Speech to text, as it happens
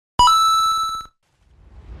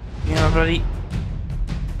bloody...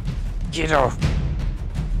 Get off.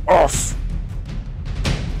 Off.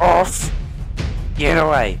 Off. Get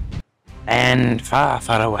away. And far,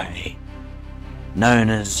 far away. Known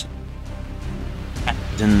as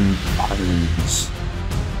Captain Bones.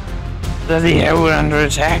 Bloody hell, we're under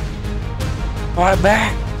attack. Fight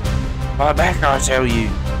back. Fight back, I tell you.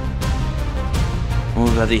 Oh,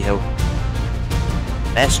 bloody hell.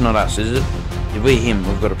 That's not us, is it? If we're him,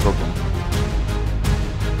 we've got a problem.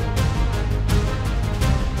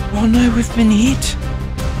 Oh no, we've been hit.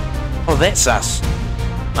 Oh, that's us.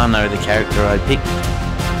 I know the character I picked.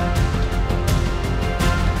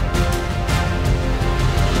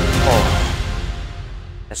 Oh,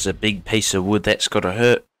 that's a big piece of wood. That's gotta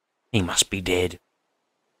hurt. He must be dead.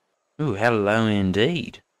 Ooh, hello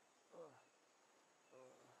indeed.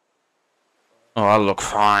 Oh, I look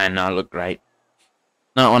fine. I look great.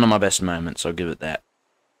 Not one of my best moments, I'll give it that.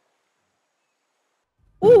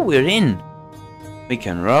 Ooh, we're in. We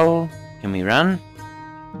can roll. Can we run?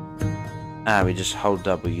 Ah, we just hold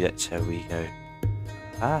W. That's how we go.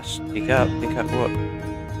 Pass. Pick up. Pick up what?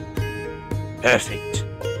 Perfect.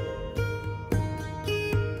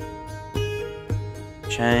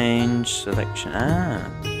 Change selection. Ah.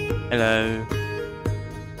 Hello.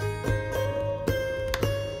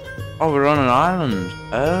 Oh, we're on an island.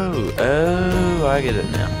 Oh, I get it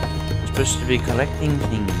now. We're supposed to be collecting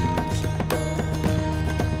things.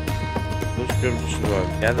 Let's be able to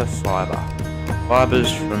survive. Gather fiber.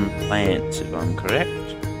 Fibers from plants, if I'm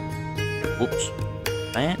correct. Whoops.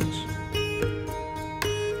 Plants.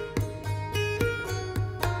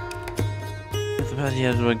 How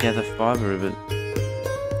do I gather fiber of it?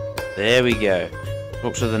 There we go.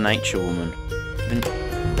 Talk to the nature woman.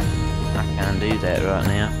 I can't do that right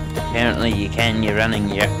now. Apparently you can, you're running,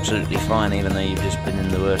 you're absolutely fine, even though you've just been in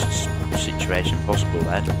the worst situation possible,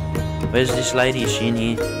 lad. Where's this lady? Is she in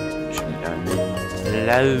here? Shouldn't go in there.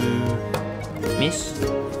 Hello, miss?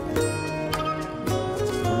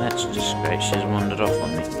 Well, that's just great, she's wandered off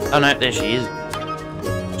on me. Oh no, there she is.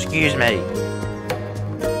 Excuse me.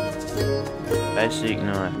 Basic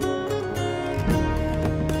knife.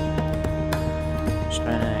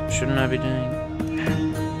 Stone axe, shouldn't I be doing?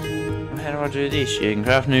 How do I do this? You can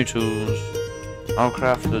craft new tools. I'll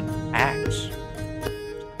craft an axe.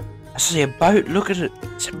 I see a boat. Look at it.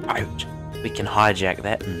 It's a boat. We can hijack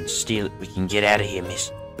that and steal it. We can get out of here,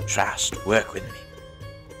 miss. Trust. Work with me.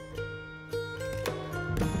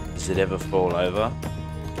 Does it ever fall over?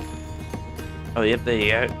 Oh, yep, there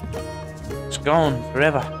you go. It's gone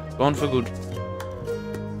forever. Gone for good.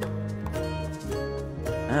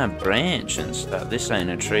 Ah, branch and stuff. This ain't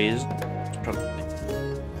a tree, is it? It's probably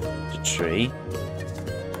tree.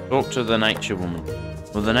 Talk to the nature woman.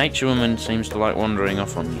 Well, the nature woman seems to like wandering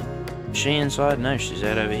off on you. Is she inside? No, she's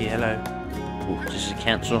out over here. Hello. Oh, this is a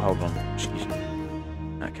council. Hold on. Excuse me.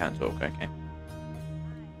 No, I can't talk. Okay.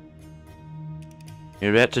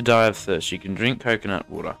 You're about to die of thirst. You can drink coconut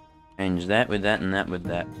water. Change that with that and that with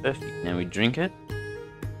that. Perfect. Now we drink it.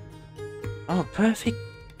 Oh, perfect.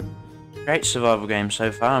 Great survival game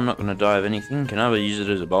so far. I'm not going to die of anything. Can I ever use it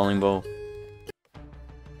as a bowling ball?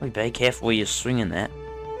 Be careful where you're swinging that.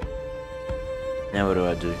 Now what do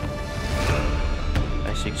I do?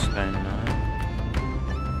 Basic stone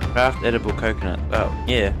knife. Craft edible coconut. Oh,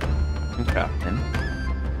 yeah. I can craft them.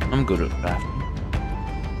 I'm good at crafting.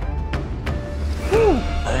 Woo!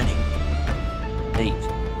 Burning. Eat.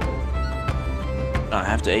 Oh, I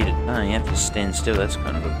have to eat it. No, you have to stand still. That's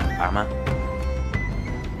kind of a bummer.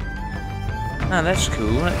 Oh, that's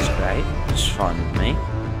cool. That's great. That's fine with me.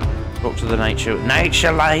 Talk to the nature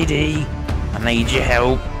lady. I need your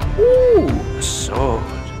help. Ooh, a sword.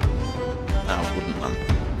 No, a wooden one.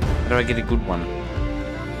 How do I get a good one?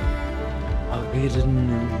 I'll get a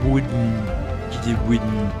wooden. Get a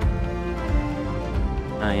wooden.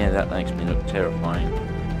 Oh yeah, that makes me look terrifying.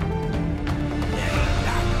 Yeah,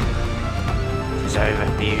 it's over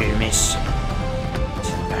for you, miss. It's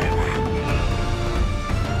over.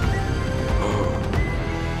 Oh,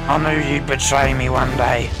 I knew you'd betray me one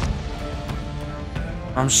day.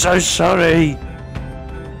 I'm so sorry.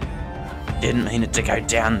 Didn't mean it to go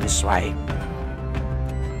down this way.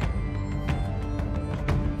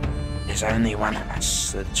 There's only one of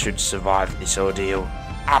us that should survive this ordeal.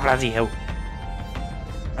 Ah, bloody hell.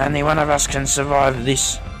 Only one of us can survive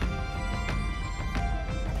this.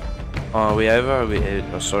 Oh, are we over? Are we...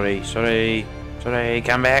 Oh, sorry.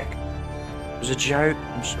 Come back. It was a joke.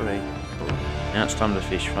 I'm sorry. Now it's time to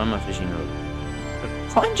fish. Find my fishing rod.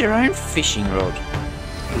 Find your own fishing rod.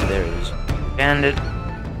 There it is. Found it.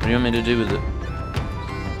 What do you want me to do with it?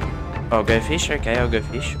 Oh, go fish? Okay, I'll go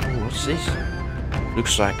fish. Oh, what's this?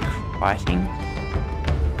 Looks like fighting.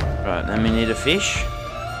 Right, then we need a fish.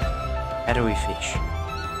 How do we fish?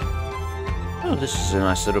 Oh, this is a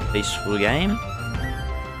nice little peaceful game.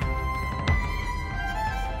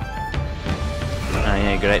 Oh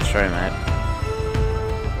yeah, great throw, mate.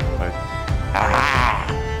 Ah!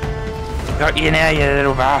 Got you now, you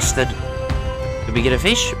little bastard. Did we get a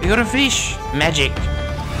fish? We got a fish! Magic!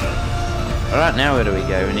 Alright, now where do we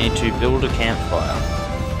go? We need to build a campfire.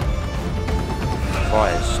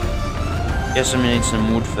 Fires. Guess I'm gonna need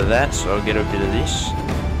some wood for that, so I'll get a bit of this.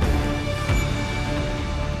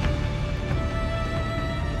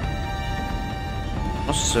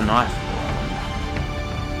 What's this, a knife?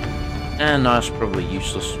 And knife, probably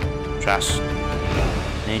useless. Trust.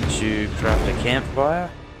 Need to craft a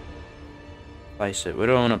campfire. Place it. Where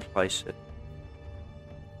do I want to place it?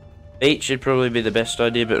 Beach should probably be the best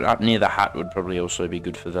idea, but up near the hut would probably also be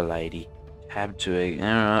good for the lady. Tab to egg.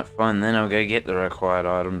 Alright, fine, then I'll go get the required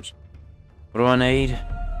items. What do I need?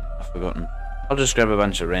 I've forgotten. I'll just grab a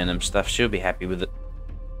bunch of random stuff. She'll be happy with it.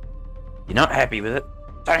 You're not happy with it?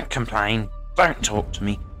 Don't complain. Don't talk to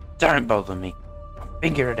me. Don't bother me. I'll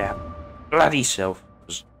figure it out. Bloody self.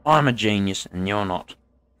 Because I'm a genius and you're not.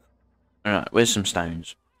 Alright, where's some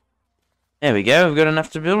stones? There we go. We've got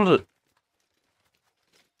enough to build it.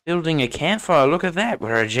 Building a campfire. Look at that.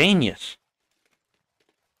 We're a genius.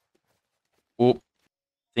 Oh,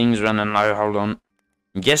 things running low. Hold on.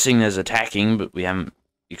 I'm guessing there's attacking, but we haven't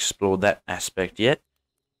explored that aspect yet.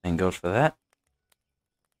 Thank God for that.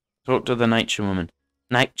 Talk to the nature woman.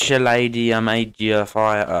 Nature lady, I made you a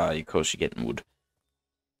fire. Oh, of course you're getting wood.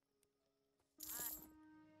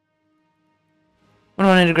 What do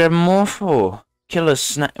I need to grab more for? Kill a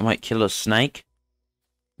snake. Wait, kill a snake?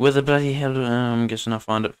 Where the bloody hell? I'm guessing I'll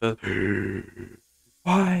find it first.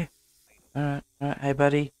 Why? Alright, alright. Hey,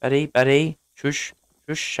 buddy. Shush,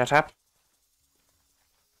 shut up.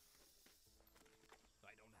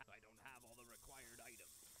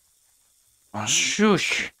 Oh,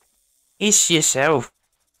 shush. Hiss yourself.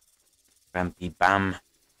 Grumpy bum.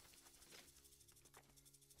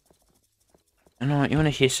 I know what, you want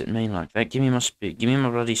to hiss at me like that? Give me my spear. Give me my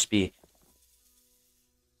bloody spear.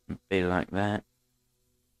 Be like that.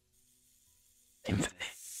 Aim for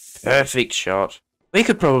there. Perfect shot. We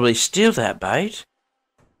could probably steal that bait.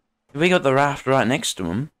 We got the raft right next to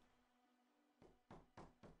him.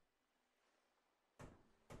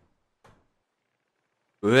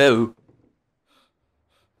 Whoa.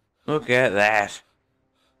 Look at that.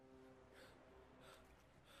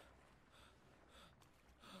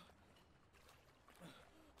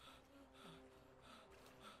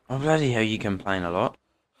 Oh, bloody hell, you complain a lot.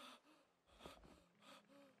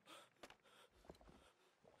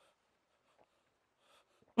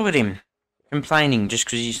 Look at him. Complaining just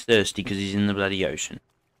because he's thirsty because he's in the bloody ocean.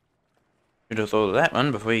 Should have thought of that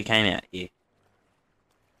one before you came out here.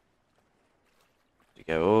 To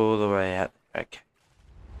go all the way out. Okay.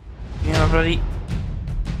 You know, bloody...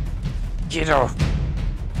 Get off.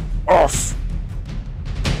 Off.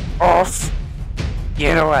 Off.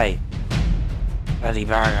 Get away. Bloody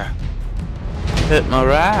bugger. Hurt my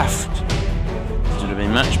raft. It would have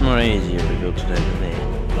been much more easier if we built it over there.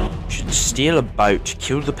 Should steal a boat,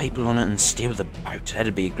 kill the people on it and steal the boat.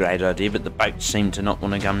 That'd be a great idea, but the boats seem to not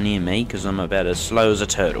want to come near me because I'm about as slow as a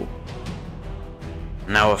turtle.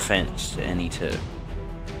 No offense to any turtle.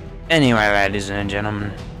 Anyway, ladies and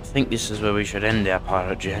gentlemen, I think this is where we should end our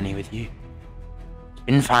pirate journey with you. It's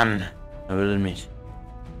been fun, I will admit.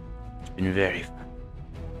 It's been very fun.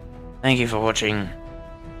 Thank you for watching.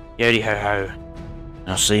 Yodi ho ho. And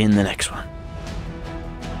I'll see you in the next one.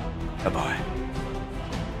 Bye bye.